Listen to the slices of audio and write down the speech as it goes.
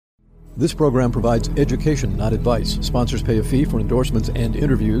This program provides education, not advice. Sponsors pay a fee for endorsements and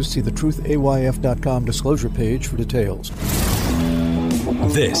interviews. See the truthayf.com disclosure page for details.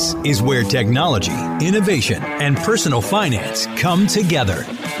 This is where technology, innovation, and personal finance come together.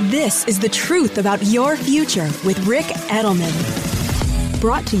 This is the truth about your future with Rick Edelman.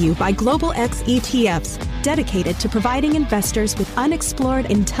 Brought to you by Global X ETFs, dedicated to providing investors with unexplored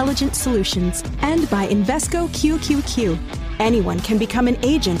intelligent solutions, and by Invesco QQQ. Anyone can become an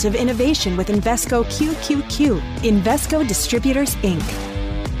agent of innovation with Invesco QQQ. Invesco Distributors, Inc.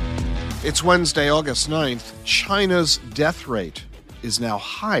 It's Wednesday, August 9th. China's death rate is now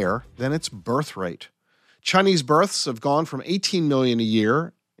higher than its birth rate. Chinese births have gone from 18 million a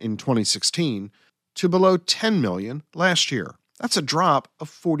year in 2016 to below 10 million last year. That's a drop of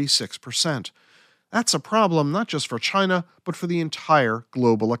 46%. That's a problem not just for China, but for the entire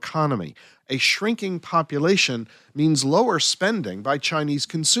global economy. A shrinking population means lower spending by Chinese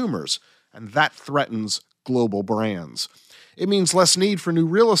consumers, and that threatens global brands. It means less need for new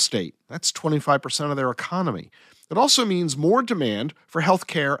real estate. That's 25% of their economy. It also means more demand for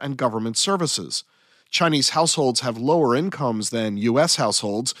healthcare and government services. Chinese households have lower incomes than U.S.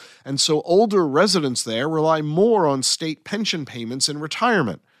 households, and so older residents there rely more on state pension payments in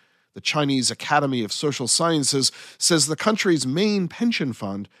retirement. The Chinese Academy of Social Sciences says the country's main pension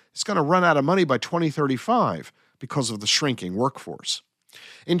fund is going to run out of money by 2035 because of the shrinking workforce.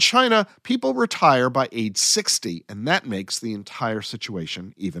 In China, people retire by age 60, and that makes the entire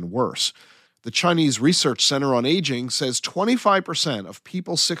situation even worse. The Chinese Research Center on Aging says 25% of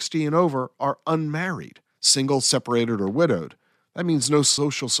people 60 and over are unmarried, single, separated, or widowed. That means no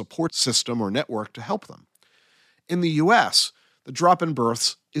social support system or network to help them. In the U.S., the drop in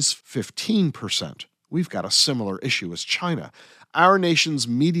births is 15%. We've got a similar issue as China. Our nation's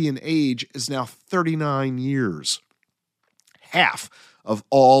median age is now 39 years. Half of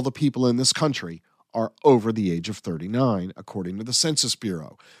all the people in this country are over the age of 39, according to the Census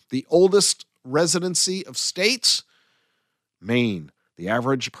Bureau. The oldest residency of states? Maine. The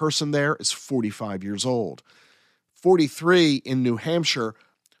average person there is 45 years old. 43 in New Hampshire.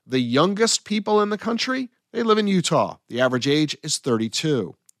 The youngest people in the country? They live in Utah. The average age is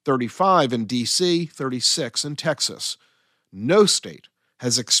 32. 35 in D.C., 36 in Texas. No state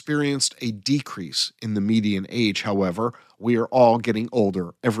has experienced a decrease in the median age, however. We are all getting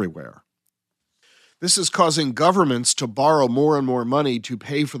older everywhere. This is causing governments to borrow more and more money to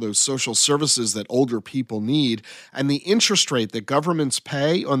pay for those social services that older people need, and the interest rate that governments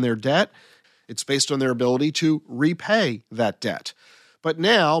pay on their debt, it's based on their ability to repay that debt. But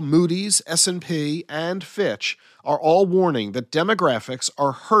now, Moody's, S&P, and Fitch are all warning that demographics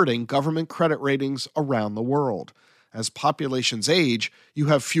are hurting government credit ratings around the world. As populations age, you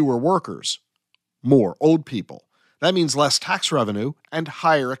have fewer workers, more old people. That means less tax revenue and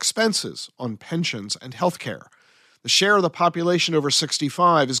higher expenses on pensions and health care. The share of the population over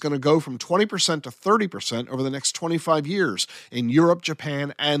 65 is going to go from 20% to 30% over the next 25 years in Europe,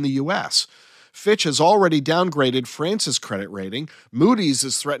 Japan, and the U.S. Fitch has already downgraded France's credit rating. Moody's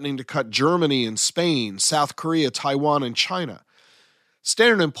is threatening to cut Germany and Spain, South Korea, Taiwan, and China.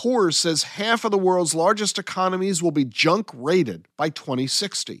 Standard & Poor's says half of the world's largest economies will be junk-rated by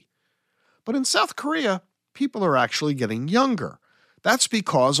 2060. But in South Korea, people are actually getting younger. That's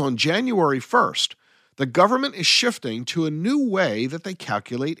because on January 1st, the government is shifting to a new way that they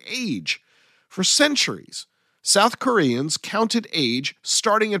calculate age. For centuries, South Koreans counted age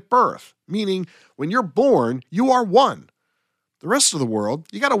starting at birth, meaning when you're born, you are one. The rest of the world,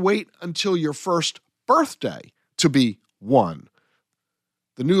 you got to wait until your first birthday to be one.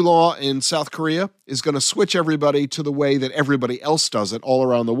 The new law in South Korea is going to switch everybody to the way that everybody else does it all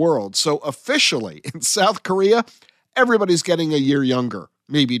around the world. So officially, in South Korea, everybody's getting a year younger,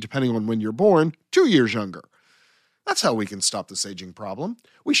 maybe depending on when you're born, 2 years younger. That's how we can stop this aging problem.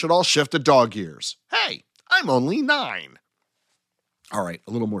 We should all shift to dog years. Hey, I'm only 9. All right,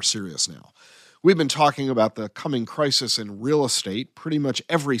 a little more serious now. We've been talking about the coming crisis in real estate, pretty much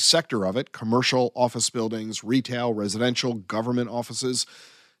every sector of it, commercial, office buildings, retail, residential, government offices.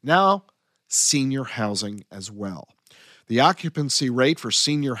 Now, senior housing as well. The occupancy rate for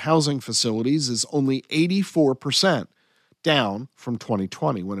senior housing facilities is only 84%, down from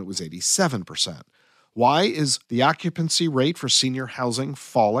 2020 when it was 87%. Why is the occupancy rate for senior housing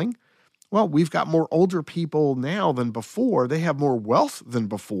falling? Well, we've got more older people now than before. They have more wealth than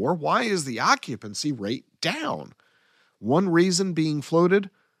before. Why is the occupancy rate down? One reason being floated,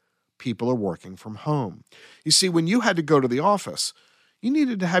 people are working from home. You see, when you had to go to the office, you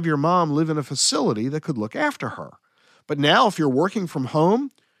needed to have your mom live in a facility that could look after her. But now, if you're working from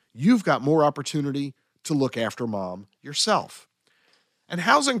home, you've got more opportunity to look after mom yourself. And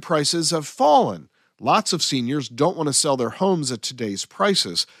housing prices have fallen. Lots of seniors don't want to sell their homes at today's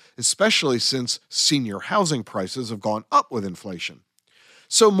prices, especially since senior housing prices have gone up with inflation.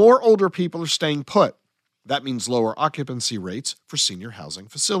 So more older people are staying put. That means lower occupancy rates for senior housing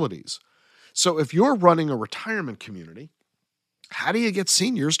facilities. So if you're running a retirement community, how do you get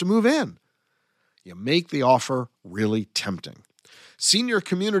seniors to move in? You make the offer really tempting. Senior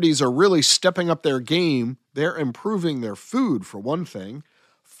communities are really stepping up their game. They're improving their food, for one thing.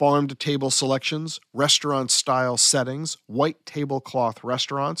 Farm-to-table selections, restaurant-style settings, white tablecloth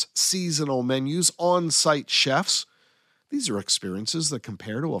restaurants, seasonal menus, on-site chefs. These are experiences that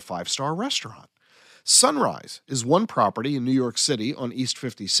compare to a 5-star restaurant. Sunrise is one property in New York City on East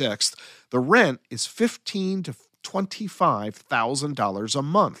 56th. The rent is $15,000 to $25,000 a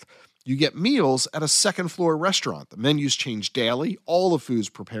month. You get meals at a second-floor restaurant. The menus change daily. All the food's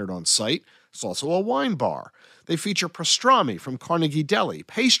prepared on site. It's also a wine bar. They feature pastrami from Carnegie Deli,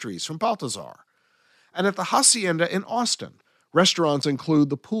 pastries from Balthazar. And at the Hacienda in Austin, restaurants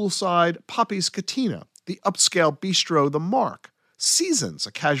include the poolside Poppy's Katina, the upscale bistro The Mark, Seasons,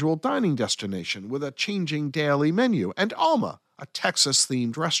 a casual dining destination with a changing daily menu, and Alma, a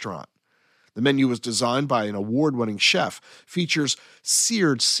Texas-themed restaurant. The menu was designed by an award-winning chef, features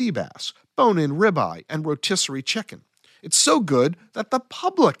seared sea bass, bone-in ribeye, and rotisserie chicken. It's so good that the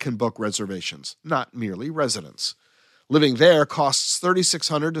public can book reservations, not merely residents. Living there costs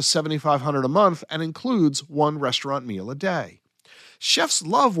 $3,600 to $7,500 a month and includes one restaurant meal a day. Chefs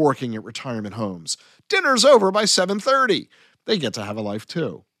love working at retirement homes. Dinner's over by 7:30. They get to have a life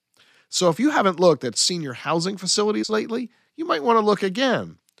too. So if you haven't looked at senior housing facilities lately, you might want to look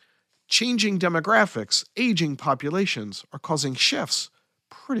again. Changing demographics, aging populations are causing shifts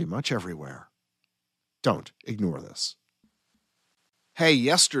pretty much everywhere. Don't ignore this. Hey,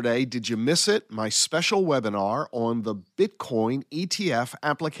 yesterday, did you miss it? My special webinar on the Bitcoin ETF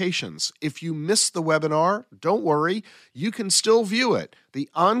applications. If you missed the webinar, don't worry, you can still view it. The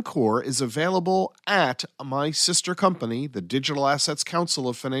encore is available at my sister company, the Digital Assets Council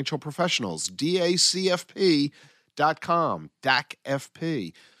of Financial Professionals, DACFP.com,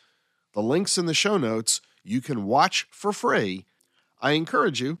 DACFP. The link's in the show notes. You can watch for free. I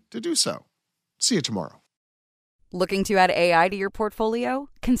encourage you to do so. See you tomorrow. Looking to add AI to your portfolio?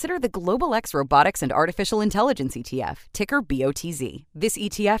 Consider the Global X Robotics and Artificial Intelligence ETF, ticker BOTZ. This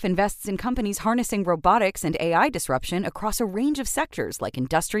ETF invests in companies harnessing robotics and AI disruption across a range of sectors like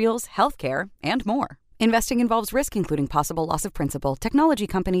industrials, healthcare, and more. Investing involves risk, including possible loss of principal. Technology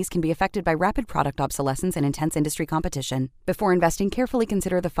companies can be affected by rapid product obsolescence and intense industry competition. Before investing, carefully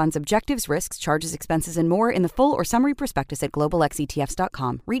consider the fund's objectives, risks, charges, expenses, and more in the full or summary prospectus at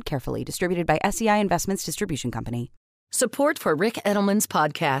globalxetfs.com. Read carefully. Distributed by SEI Investments Distribution Company. Support for Rick Edelman's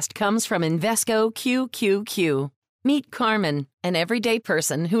podcast comes from Invesco QQQ. Meet Carmen, an everyday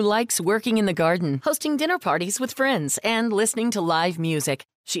person who likes working in the garden, hosting dinner parties with friends, and listening to live music.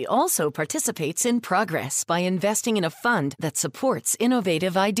 She also participates in Progress by investing in a fund that supports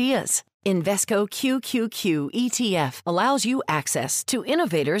innovative ideas. Invesco QQQ ETF allows you access to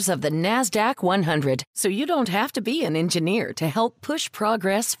innovators of the NASDAQ 100, so you don't have to be an engineer to help push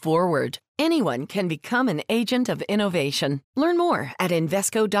progress forward. Anyone can become an agent of innovation. Learn more at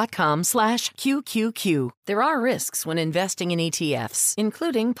Invesco.com/QQQ. There are risks when investing in ETFs,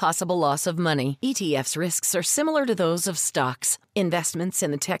 including possible loss of money. ETFs' risks are similar to those of stocks. Investments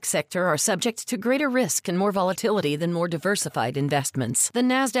in the tech sector are subject to greater risk and more volatility than more diversified investments. The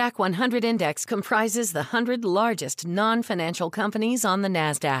NASDAQ 100 Index comprises the 100 largest non-financial companies on the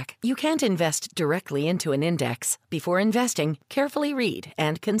NASDAQ. You can't invest directly into an index. Before investing, carefully read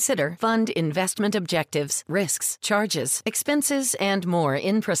and consider fund investment objectives, risks, charges, expenses, and more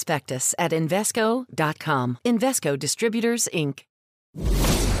in prospectus at Invesco.com. Invesco Distributors, Inc.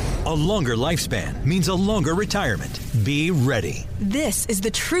 A longer lifespan means a longer retirement. Be ready. This is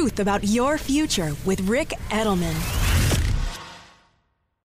the truth about your future with Rick Edelman.